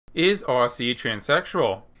Is Arcee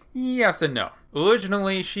transsexual? Yes and no.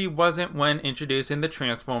 Originally, she wasn't when introduced in the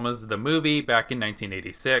Transformers the movie back in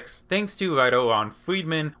 1986, thanks to writer Ron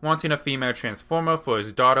Friedman wanting a female Transformer for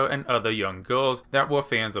his daughter and other young girls that were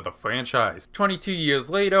fans of the franchise. 22 years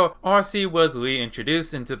later, Arcee was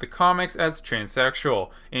reintroduced into the comics as transsexual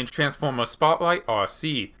in Transformer Spotlight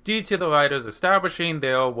Arcee, due to the writers establishing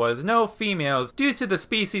there was no females due to the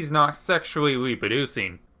species not sexually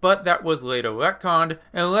reproducing. But that was later retconned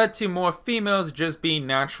and led to more females just being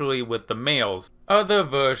naturally with the males. Other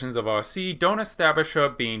versions of Arcee don't establish her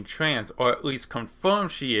being trans, or at least confirm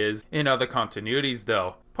she is in other continuities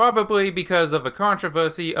though. Probably because of the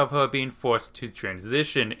controversy of her being forced to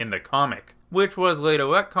transition in the comic, which was later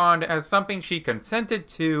retconned as something she consented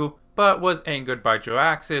to, but was angered by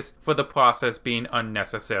Jiraxis for the process being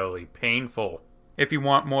unnecessarily painful. If you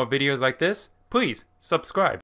want more videos like this, please subscribe.